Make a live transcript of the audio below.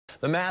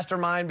The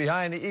mastermind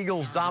behind the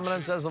Eagles'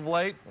 dominance as of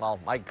late, well,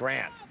 Mike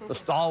Grant, the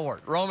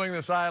stalwart, roaming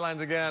the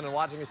sidelines again and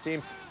watching his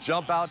team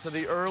jump out to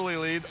the early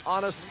lead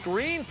on a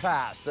screen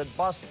pass that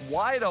busts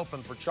wide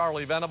open for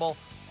Charlie Venable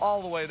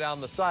all the way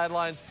down the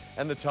sidelines.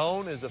 And the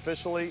tone is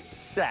officially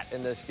set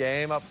in this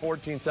game, up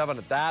 14-7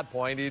 at that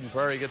point. Eden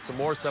Prairie gets some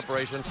more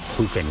separation.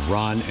 Who can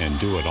run and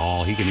do it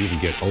all. He can even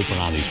get open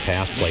on these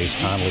pass plays.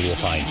 Connolly will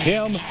find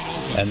him,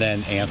 and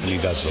then Anthony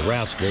does the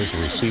rest. There's a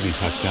receiving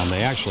touchdown.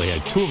 They actually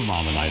had two of them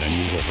on the night,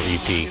 unusual for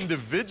EP.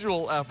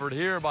 Individual effort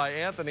here by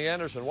Anthony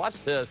Anderson.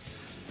 Watch this.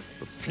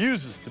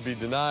 Refuses to be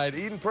denied.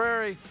 Eden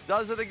Prairie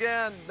does it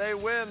again. They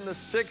win the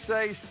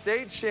 6A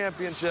state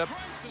championship,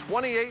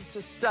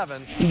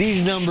 28-7.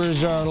 These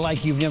numbers are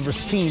like you've never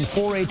seen.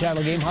 4A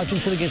title game,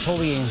 Hutchinson against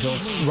Holy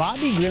Angels.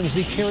 Robbie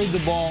Grimsley carried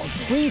the ball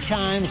 3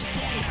 times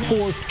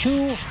for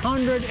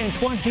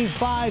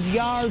 225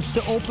 yards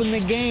to open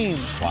the game.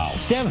 Wow.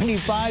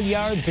 75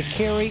 yards to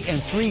carry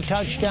and 3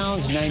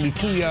 touchdowns,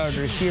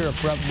 92-yarders here, a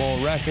Prep Bowl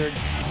record.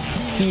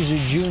 He's a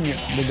junior.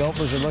 The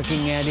Gophers are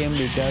looking at him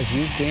because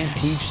you can't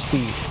teach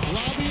speed.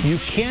 You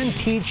can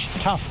teach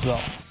tough,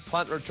 though.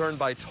 Punt returned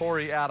by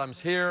Torrey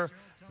Adams here.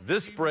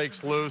 This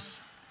breaks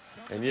loose.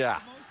 And yeah,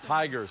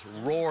 Tigers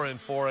roar in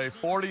 4A,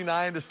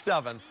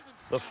 49-7,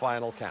 the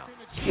final count.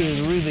 It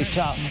is really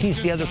tough.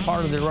 He's the other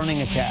part of the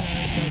running attack.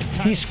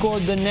 He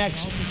scored the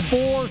next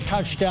 4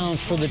 touchdowns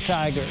for the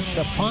Tigers.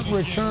 The punt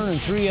return and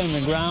 3 on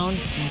the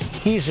ground.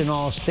 He's an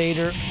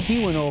all-stater.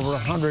 He went over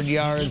 100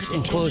 yards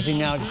in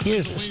closing out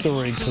his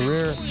storied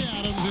career.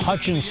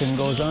 Hutchinson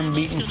goes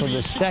unbeaten for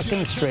the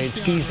 2nd straight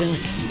season.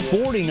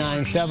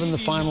 49-7 the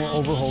final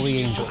over Holy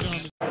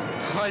Angels.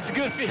 Well, it's a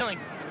good feeling.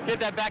 Get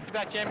that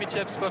back-to-back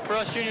championships, but for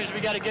us juniors, we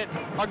got to get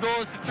our goal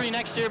is to 3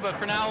 next year, but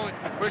for now,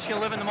 we're just going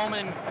to live in the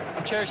moment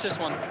and cherish this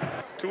one.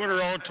 2 in a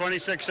row,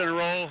 26 in a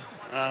row.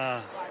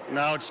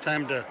 Now it's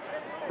time to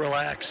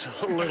relax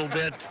a little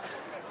bit.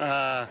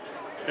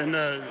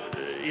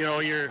 You know,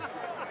 you're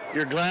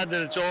glad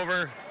that it's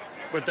over,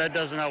 but that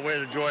doesn't outweigh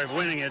the joy of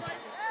winning it.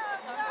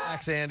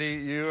 Thanks, Andy.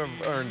 You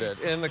have earned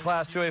it. In the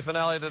Class 2A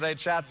finale today,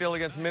 Chatfield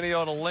against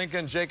Minneota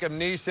Lincoln. Jacob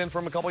Neese in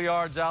from a couple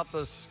yards out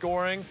the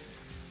scoring.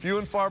 Few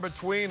and far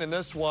between in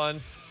this one.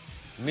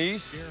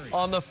 Neese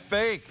on the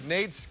fake.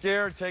 Nate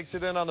Scare takes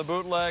it in on the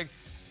bootleg,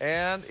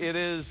 and it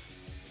is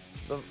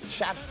the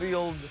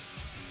Chatfield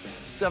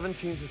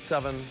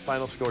 17-7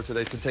 final score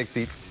today to take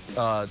the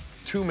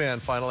 2-man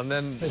final, and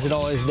then as it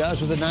always does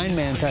with a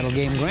 9-man title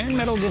game. Grand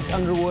Meadow gets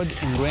Underwood,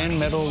 and Grand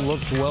Meadow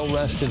looked well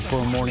rested for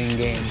a morning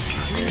game.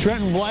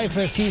 Trenton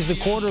Blyfest, he's the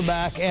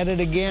quarterback, at it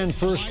again,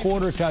 first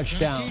quarter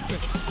touchdown,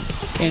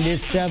 and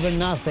it's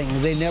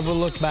 7-0. They never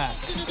look back.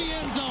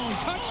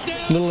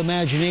 Little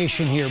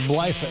imagination here.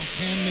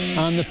 Blyfus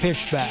on the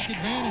pitch back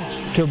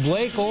to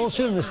Blake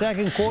Olson in the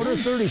 2nd quarter.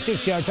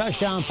 36-yard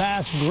touchdown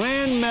pass.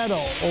 Grand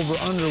Meadow over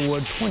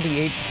Underwood,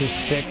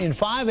 28-6. In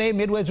 5A,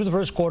 midway through the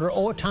 1st quarter,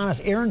 Owatonna's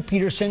Aaron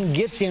Peterson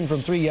gets in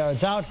from 3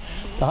 yards out.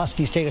 The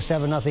Huskies take a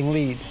 7-0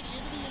 lead.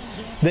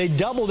 They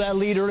double that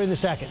lead early in the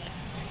 2nd.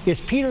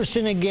 It's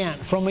Peterson again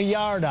from a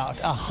yard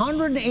out.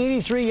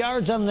 183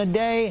 yards on the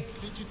day.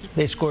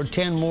 They scored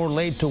 10 more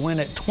late to win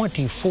it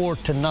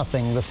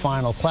 24-0, the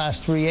final.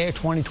 Class 3A,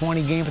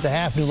 2020 game at the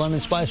half. New London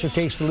Spicer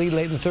takes the lead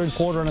late in the 3rd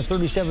quarter on a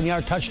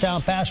 37-yard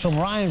touchdown pass from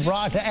Ryan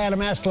Vrah to Adam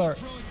Essler.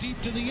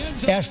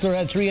 Essler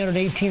had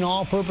 318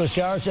 all-purpose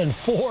yards and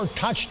 4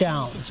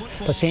 touchdowns.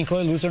 But St.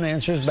 Croix Lutheran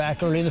answers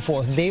back early in the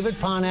 4th. David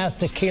Ponath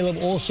to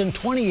Caleb Olson,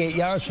 28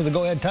 yards for the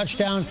go-ahead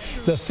touchdown.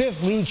 The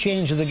 5th lead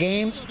change of the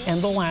game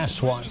and the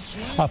last one.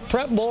 A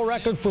Prep Bowl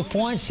record for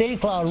points.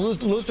 St. Cloud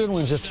Lutheran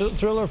wins a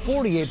thriller,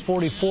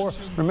 48-44.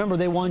 Remember,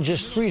 they won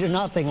just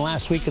 3-0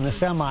 last week in the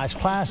semis.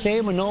 Class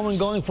A, Mahnomen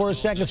going for a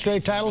 2nd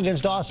straight title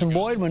against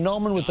Dawson-Boyd.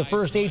 Mahnomen with the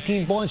first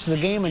 18 points of the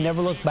game and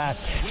never looked back.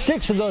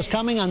 6 of those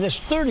coming on this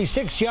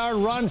 36-yard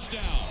run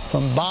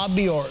from Bob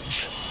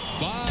Bjorge.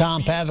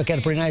 Tom Pavick had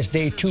a pretty nice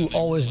day, too,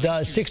 always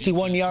does.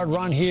 61-yard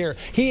run here.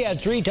 He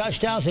had 3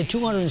 touchdowns and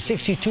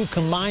 262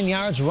 combined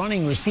yards,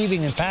 running,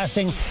 receiving, and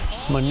passing.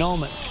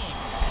 Mahnomen,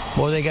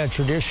 boy, they got a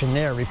tradition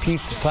there.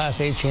 Repeats as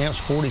Class A champs,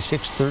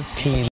 46-13.